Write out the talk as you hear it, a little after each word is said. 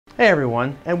Hey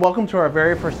everyone, and welcome to our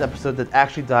very first episode that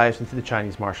actually dives into the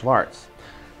Chinese martial arts.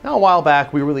 Now a while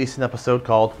back we released an episode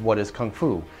called What is Kung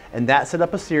Fu? And that set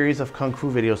up a series of Kung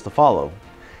Fu videos to follow.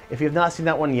 If you have not seen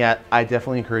that one yet, I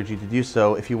definitely encourage you to do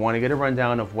so if you want to get a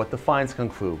rundown of what defines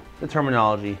Kung Fu, the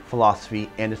terminology, philosophy,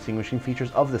 and distinguishing features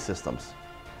of the systems.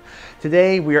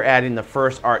 Today we are adding the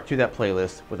first art to that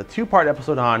playlist with a two-part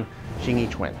episode on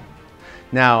XingYiQuan.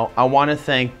 Now I want to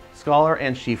thank scholar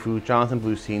and Shifu, Jonathan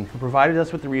Bluestein, who provided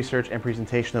us with the research and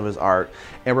presentation of his art,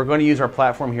 and we're going to use our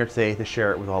platform here today to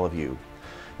share it with all of you.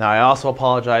 Now I also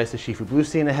apologize to Shifu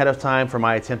Bluestein ahead of time for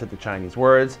my attempt at the Chinese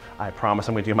words. I promise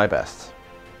I'm going to do my best.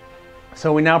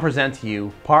 So we now present to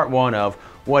you part one of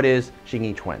What is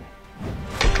XingYiQuan?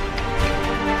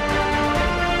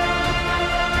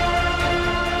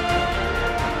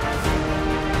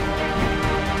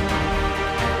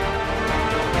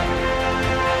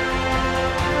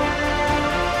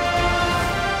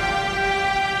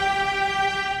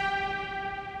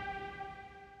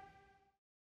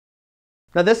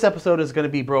 Now this episode is going to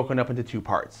be broken up into two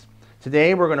parts.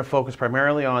 Today we're going to focus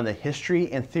primarily on the history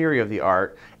and theory of the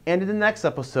art, and in the next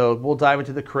episode we'll dive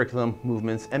into the curriculum,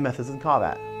 movements, and methods in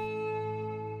combat.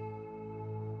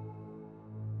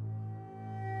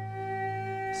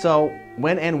 So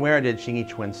when and where did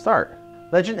XingYiQuan start?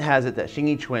 Legend has it that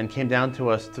XingYiQuan came down to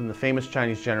us from the famous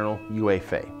Chinese general Yue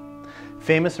Fei.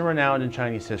 Famous and renowned in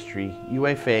Chinese history,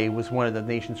 Yue Fei was one of the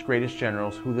nation's greatest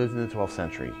generals who lived in the 12th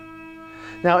century.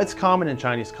 Now, it's common in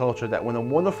Chinese culture that when a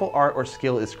wonderful art or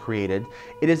skill is created,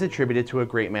 it is attributed to a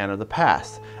great man of the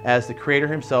past, as the creator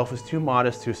himself was too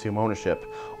modest to assume ownership,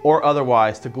 or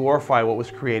otherwise to glorify what was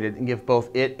created and give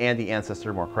both it and the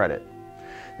ancestor more credit.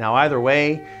 Now, either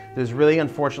way, there's really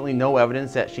unfortunately no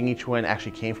evidence that XingYiQuan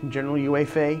actually came from General Yue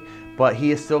Fei, but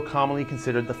he is still commonly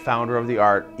considered the founder of the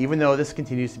art, even though this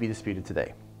continues to be disputed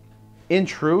today. In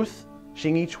truth,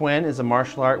 XingYiQuan is a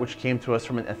martial art which came to us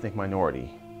from an ethnic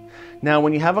minority. Now,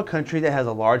 when you have a country that has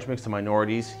a large mix of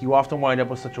minorities, you often wind up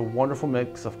with such a wonderful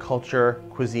mix of culture,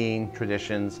 cuisine,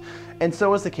 traditions, and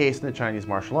so is the case in the Chinese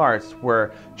martial arts,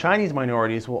 where Chinese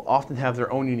minorities will often have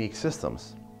their own unique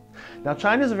systems. Now,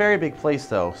 China is a very big place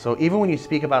though, so even when you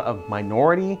speak about a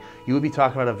minority, you would be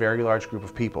talking about a very large group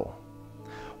of people.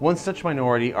 One such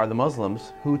minority are the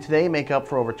Muslims, who today make up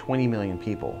for over 20 million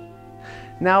people.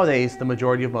 Nowadays, the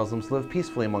majority of Muslims live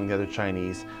peacefully among the other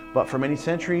Chinese, but for many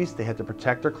centuries, they had to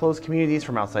protect their closed communities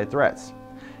from outside threats.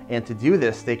 And to do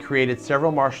this, they created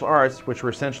several martial arts which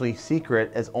were essentially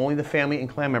secret, as only the family and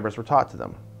clan members were taught to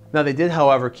them. Now, they did,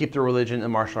 however, keep their religion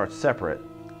and martial arts separate.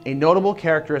 A notable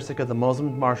characteristic of the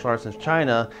Muslim martial arts in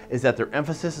China is that their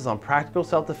emphasis is on practical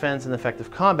self-defense and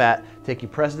effective combat, taking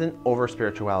precedent over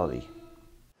spirituality.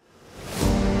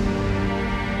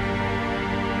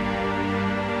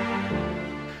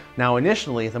 Now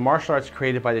initially, the martial arts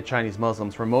created by the Chinese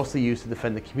Muslims were mostly used to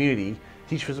defend the community,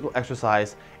 teach physical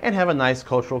exercise, and have a nice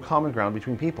cultural common ground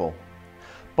between people.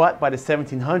 But by the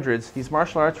 1700s, these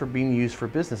martial arts were being used for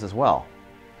business as well.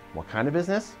 What kind of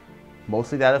business?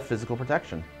 Mostly that of physical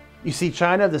protection. You see,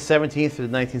 China of the 17th to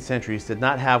the 19th centuries did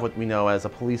not have what we know as a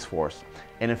police force.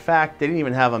 And in fact, they didn't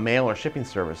even have a mail or shipping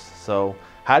service. So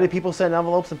how did people send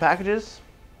envelopes and packages?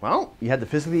 Well, you had to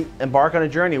physically embark on a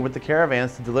journey with the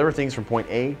caravans to deliver things from point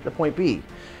A to point B.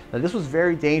 Now this was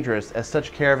very dangerous, as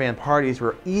such caravan parties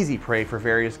were easy prey for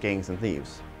various gangs and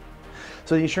thieves.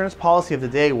 So the insurance policy of the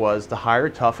day was to hire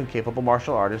tough and capable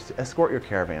martial artists to escort your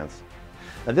caravans.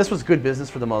 Now this was good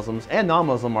business for the Muslims and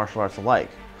non-Muslim martial arts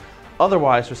alike.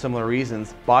 Otherwise, for similar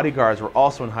reasons, bodyguards were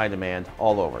also in high demand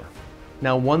all over.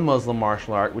 Now, one Muslim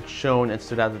martial art which shone and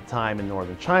stood out at the time in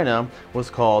northern China was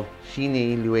called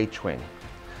XingYiQuan.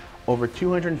 Over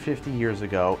 250 years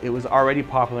ago, it was already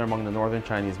popular among the northern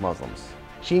Chinese Muslims.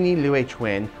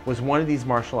 XingYiQuan was one of these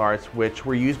martial arts which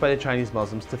were used by the Chinese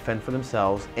Muslims to fend for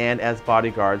themselves and as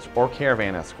bodyguards or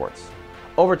caravan escorts.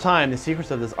 Over time, the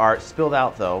secrets of this art spilled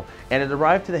out though, and it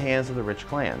arrived to the hands of the rich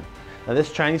clan. Now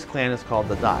this Chinese clan is called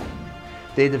the Dai.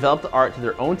 They developed the art to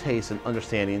their own tastes and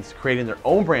understandings, creating their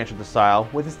own branch of the style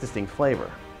with its distinct flavor.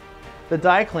 The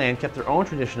Dai clan kept their own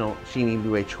traditional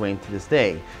XingYiQuan to this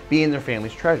day, being their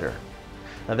family's treasure.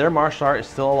 Now their martial art is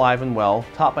still alive and well,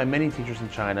 taught by many teachers in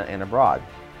China and abroad.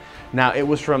 Now it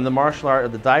was from the martial art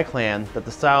of the Dai clan that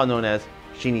the style known as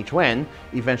XingYiQuan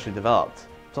eventually developed.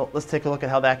 So let's take a look at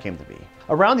how that came to be.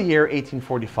 Around the year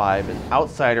 1845, an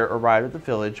outsider arrived at the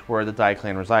village where the Dai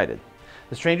clan resided.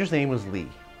 The stranger's name was Li.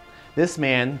 This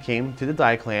man came to the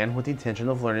Dai clan with the intention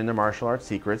of learning their martial arts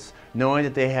secrets, knowing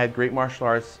that they had great martial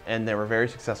arts and they were very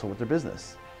successful with their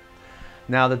business.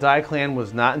 Now, the Dai clan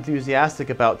was not enthusiastic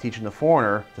about teaching the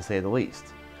foreigner, to say the least.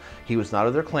 He was not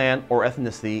of their clan or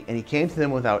ethnicity, and he came to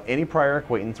them without any prior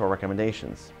acquaintance or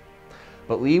recommendations.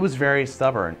 But Li was very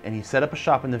stubborn, and he set up a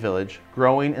shop in the village,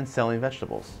 growing and selling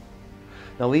vegetables.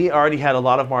 Now Li already had a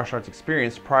lot of martial arts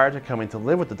experience prior to coming to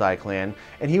live with the Dai clan,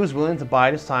 and he was willing to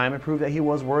bide his time and prove that he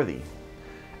was worthy.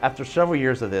 After several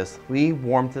years of this, Li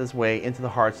warmed his way into the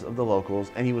hearts of the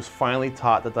locals, and he was finally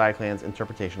taught the Dai clan's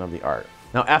interpretation of the art.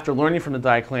 Now after learning from the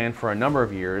Dai clan for a number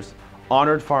of years,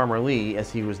 Honored Farmer Li,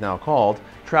 as he was now called,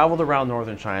 traveled around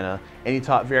northern China, and he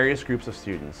taught various groups of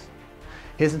students.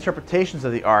 His interpretations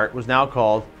of the art was now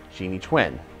called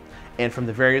XingYiQuan, and from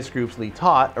the various groups Li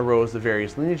taught arose the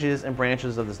various lineages and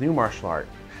branches of this new martial art.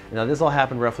 Now this all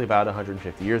happened roughly about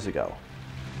 150 years ago.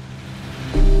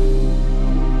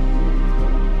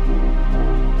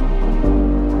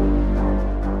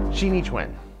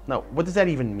 XingYiQuan. Now, what does that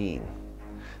even mean?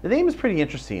 The name is pretty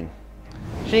interesting.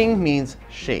 Xing means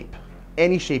shape,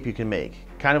 any shape you can make,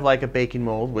 kind of like a baking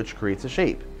mold which creates a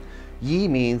shape. Yi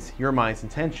means your mind's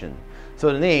intention.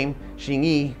 So the name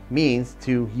XingYi means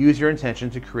to use your intention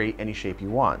to create any shape you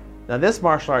want. Now this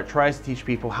martial art tries to teach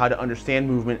people how to understand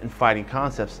movement and fighting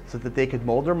concepts so that they could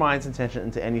mold their mind's intention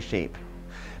into any shape.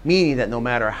 Meaning that no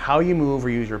matter how you move or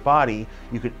use your body,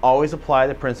 you can always apply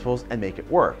the principles and make it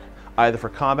work, either for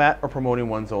combat or promoting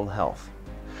one's own health.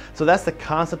 So that's the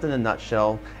concept in a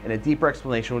nutshell, and a deeper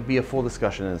explanation would be a full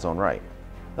discussion in its own right.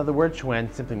 Now the word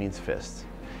Chuan simply means fist.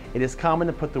 It is common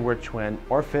to put the word Chuan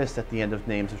or fist at the end of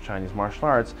names of Chinese martial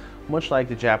arts, much like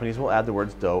the Japanese will add the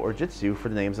words Do or Jitsu for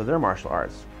the names of their martial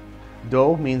arts.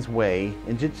 Do means way,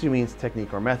 and Jitsu means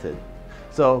technique or method.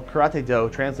 So Karate Do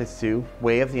translates to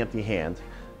way of the empty hand.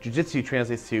 Jiu-Jitsu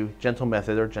translates to gentle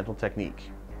method or gentle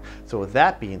technique. So with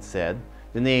that being said,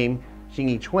 the name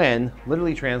XingYiQuan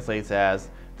literally translates as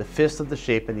the fist of the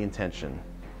shape and the intention.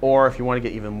 Or if you want to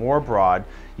get even more broad,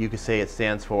 you could say it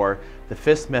stands for the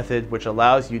fist method, which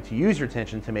allows you to use your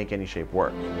intention to make any shape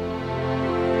work. Now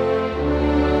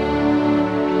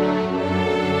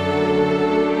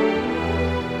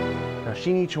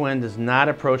XingYiQuan does not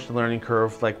approach the learning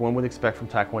curve like one would expect from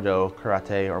Taekwondo,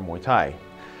 Karate, or Muay Thai.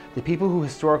 The people who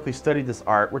historically studied this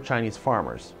art were Chinese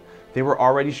farmers. They were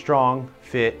already strong,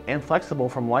 fit, and flexible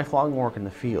from lifelong work in the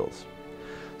fields.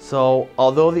 So,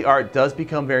 although the art does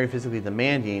become very physically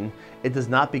demanding, it does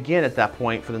not begin at that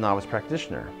point for the novice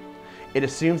practitioner. It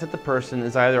assumes that the person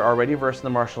is either already versed in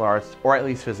the martial arts or at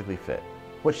least physically fit.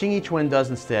 What XingYiQuan does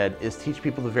instead is teach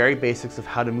people the very basics of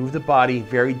how to move the body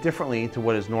very differently to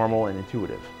what is normal and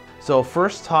intuitive. So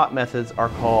first taught methods are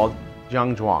called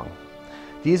jiangzhuang.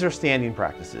 These are standing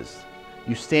practices.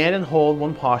 You stand and hold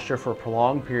one posture for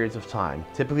prolonged periods of time,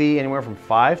 typically anywhere from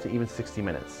 5 to even 60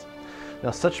 minutes. Now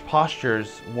such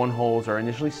postures one holds are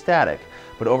initially static,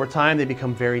 but over time they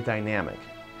become very dynamic.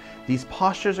 These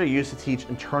postures are used to teach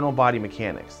internal body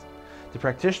mechanics. The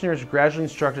practitioner is gradually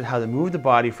instructed how to move the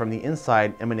body from the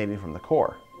inside emanating from the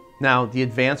core. Now the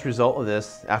advanced result of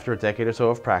this, after a decade or so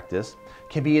of practice,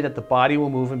 can be that the body will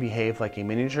move and behave like a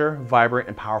miniature, vibrant,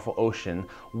 and powerful ocean,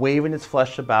 waving its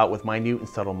flesh about with minute and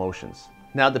subtle motions.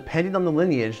 Now depending on the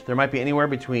lineage, there might be anywhere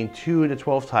between 2 to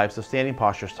 12 types of standing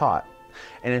postures taught.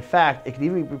 And in fact, it can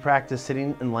even be practiced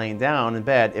sitting and laying down in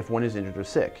bed if one is injured or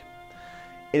sick.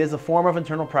 It is a form of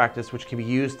internal practice which can be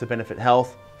used to benefit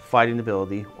health, fighting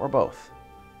ability, or both.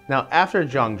 Now after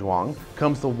jiangzhuang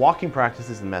comes the walking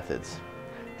practices and methods.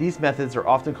 These methods are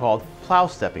often called plow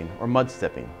stepping or mud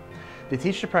stepping. They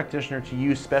teach the practitioner to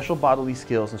use special bodily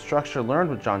skills and structure learned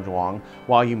with jiangzhuang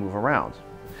while you move around.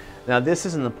 Now this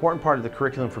is an important part of the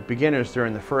curriculum for beginners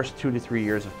during the first 2 to 3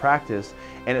 years of practice,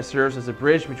 and it serves as a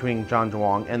bridge between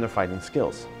jiangzhuang and their fighting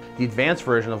skills. The advanced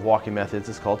version of walking methods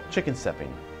is called chicken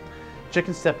stepping.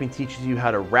 Chicken stepping teaches you how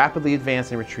to rapidly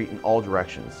advance and retreat in all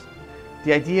directions.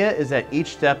 The idea is that each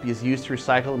step is used to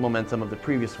recycle the momentum of the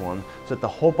previous one so that the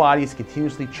whole body is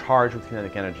continuously charged with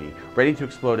kinetic energy, ready to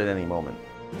explode at any moment.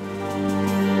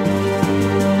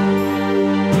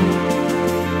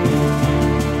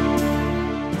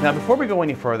 Now before we go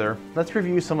any further, let's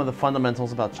review some of the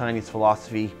fundamentals about Chinese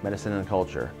philosophy, medicine, and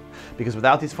culture. Because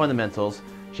without these fundamentals,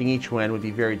 XingYiQuan would be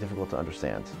very difficult to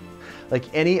understand. Like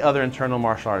any other internal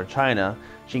martial art of China,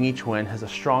 XingYiQuan has a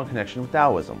strong connection with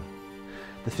Taoism.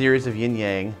 The theories of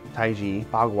yin-yang, taiji,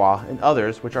 bagua, and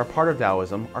others, which are part of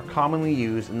Taoism, are commonly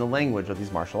used in the language of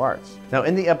these martial arts. Now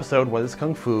in the episode What is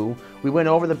Kung Fu, we went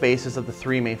over the basis of the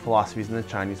 3 main philosophies in the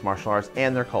Chinese martial arts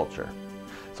and their culture.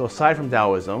 So aside from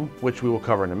Taoism, which we will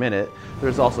cover in a minute,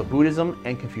 there's also Buddhism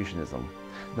and Confucianism.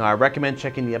 Now I recommend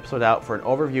checking the episode out for an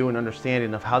overview and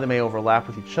understanding of how they may overlap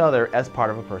with each other as part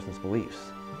of a person's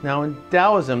beliefs. Now in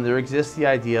Taoism, there exists the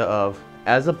idea of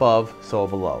as above, so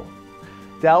below.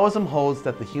 Taoism holds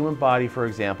that the human body, for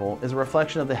example, is a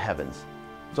reflection of the heavens.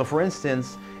 So for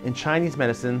instance, in Chinese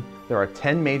medicine, there are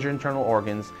 10 major internal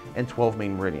organs and 12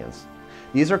 main meridians.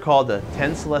 These are called the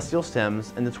 10 celestial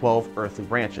stems and the 12 earthly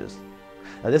branches.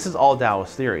 Now this is all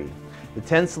Taoist theory. The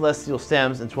 10 celestial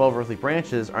stems and 12 earthly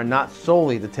branches are not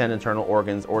solely the 10 internal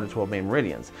organs or the 12 main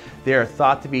meridians. They are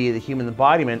thought to be the human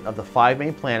embodiment of the 5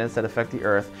 main planets that affect the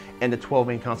Earth and the 12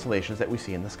 main constellations that we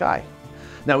see in the sky.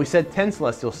 Now we said 10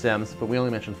 celestial stems, but we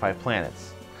only mentioned 5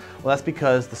 planets. Well, that's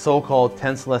because the so-called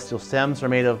 10 celestial stems are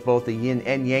made of both the yin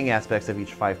and yang aspects of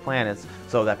each 5 planets,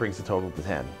 so that brings the total to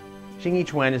 10.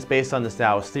 XingYiQuan is based on this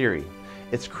Taoist theory.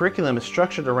 Its curriculum is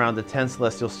structured around the 10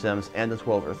 celestial stems and the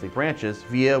 12 earthly branches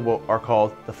via what are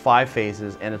called the 5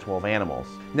 phases and the 12 animals.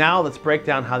 Now let's break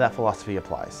down how that philosophy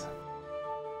applies.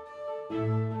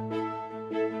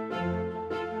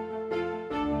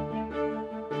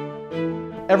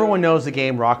 Everyone knows the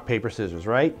game rock, paper, scissors,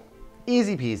 right?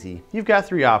 Easy peasy. You've got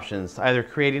 3 options, either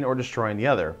creating or destroying the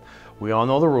other. We all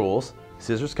know the rules.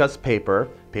 Scissors cuts paper,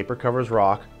 paper covers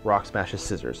rock, rock smashes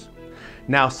scissors.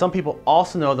 Now, some people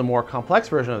also know the more complex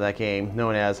version of that game,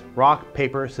 known as rock,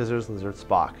 paper, scissors, lizard,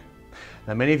 Spock.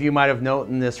 Now, many of you might have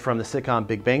known this from the sitcom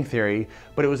Big Bang Theory,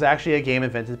 but it was actually a game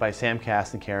invented by Sam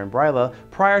Cass and Karen Bryla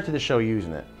prior to the show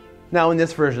using it. Now, in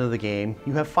this version of the game,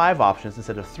 you have 5 options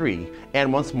instead of 3,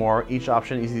 and once more, each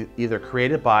option is either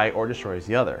created by or destroys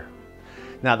the other.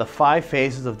 Now, the 5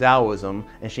 phases of Taoism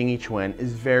and XingYiQuan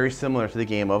is very similar to the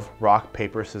game of rock,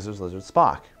 paper, scissors, lizard,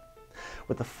 Spock.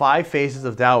 With the 5 phases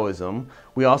of Taoism,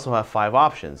 we also have 5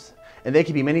 options, and they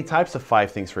can be many types of 5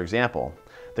 things. For example,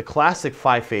 the classic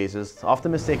 5 phases,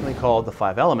 often mistakenly called the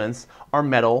 5 elements, are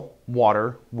metal,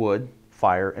 water, wood,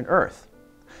 fire, and earth.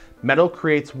 Metal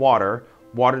creates water,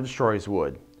 water destroys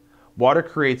wood. Water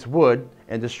creates wood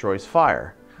and destroys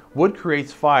fire. Wood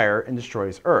creates fire and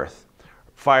destroys earth.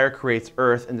 Fire creates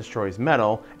earth and destroys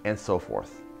metal, and so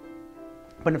forth.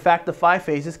 But in fact, the 5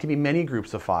 phases can be many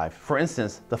groups of 5. For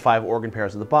instance, the 5 organ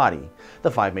pairs of the body, the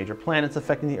 5 major planets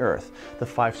affecting the Earth, the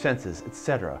 5 senses,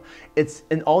 etc. It's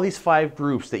in all these 5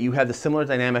 groups that you have the similar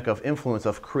dynamic of influence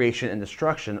of creation and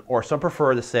destruction, or some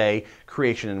prefer to say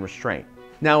creation and restraint.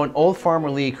 Now, when old Farmer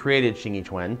Lee created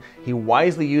XingYiQuan, he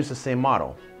wisely used the same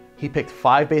model. He picked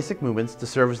 5 basic movements to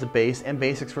serve as the base and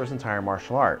basics for his entire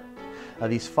martial art. Now,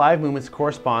 these 5 movements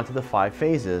correspond to the 5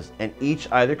 phases, and each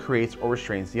either creates or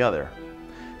restrains the other.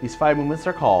 These 5 movements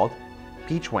are called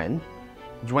Pi-Chuan,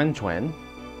 Zhuan-Chuan,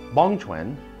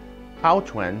 Bong-Chuan,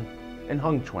 Hao-Chuan, and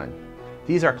Hung-Chuan.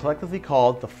 These are collectively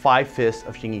called the 5 fists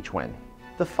of XingYiQuan.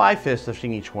 The 5 fists of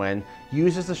XingYiQuan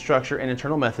uses the structure and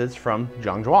internal methods from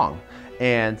Zhang Zhuang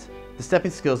and the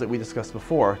stepping skills that we discussed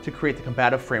before to create the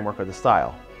combative framework of the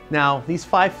style. Now, these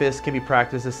 5 fists can be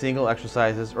practiced as single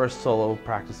exercises or as solo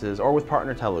practices or with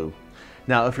partner talu.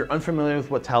 Now, if you're unfamiliar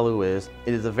with what talu is,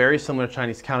 it is a very similar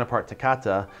Chinese counterpart to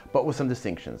kata, but with some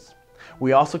distinctions.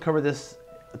 We also cover this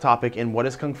topic in What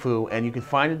is Kung Fu, and you can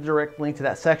find a direct link to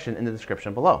that section in the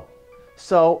description below.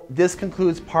 So, this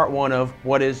concludes part 1 of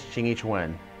What is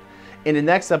XingYiQuan. In the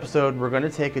next episode, we're going to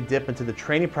take a dip into the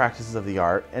training practices of the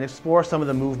art and explore some of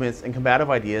the movements and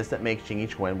combative ideas that make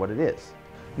XingYiQuan what it is.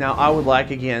 Now, I would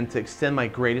like again to extend my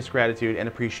greatest gratitude and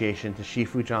appreciation to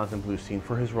Shifu Jonathan Bluestein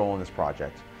for his role in this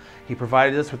project. He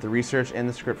provided us with the research and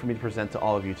the script for me to present to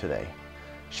all of you today.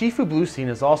 Shifu Bluestein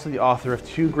is also the author of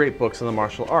 2 great books on the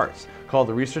martial arts, called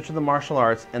The Research of the Martial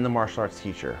Arts and The Martial Arts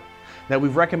Teacher. Now,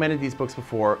 we've recommended these books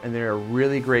before, and they're a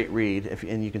really great read,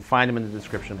 and you can find them in the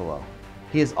description below.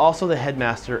 He is also the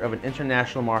headmaster of an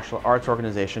international martial arts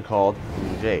organization called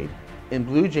Blue Jade. In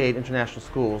Blue Jade International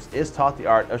Schools is taught the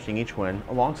art of XingYiQuan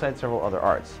alongside several other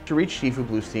arts. To reach Shifu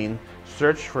Bluestein,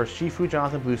 search for Shifu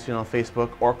Jonathan Bluestein on Facebook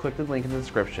or click the link in the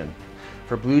description.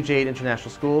 For Blue Jade International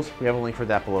Schools, we have a link for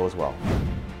that below as well.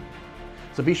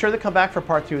 So be sure to come back for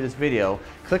part 2 of this video.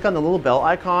 Click on the little bell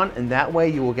icon, and that way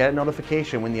you will get a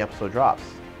notification when the episode drops.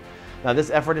 Now, this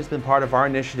effort has been part of our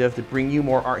initiative to bring you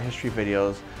more art history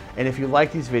videos, and if you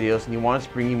like these videos and you want us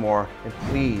to bring you more, then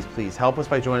please help us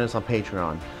by joining us on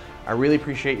Patreon. I really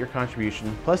appreciate your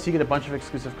contribution, plus you get a bunch of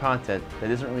exclusive content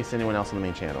that isn't released to anyone else on the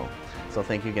main channel. So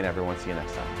thank you again, everyone. See you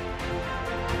next time.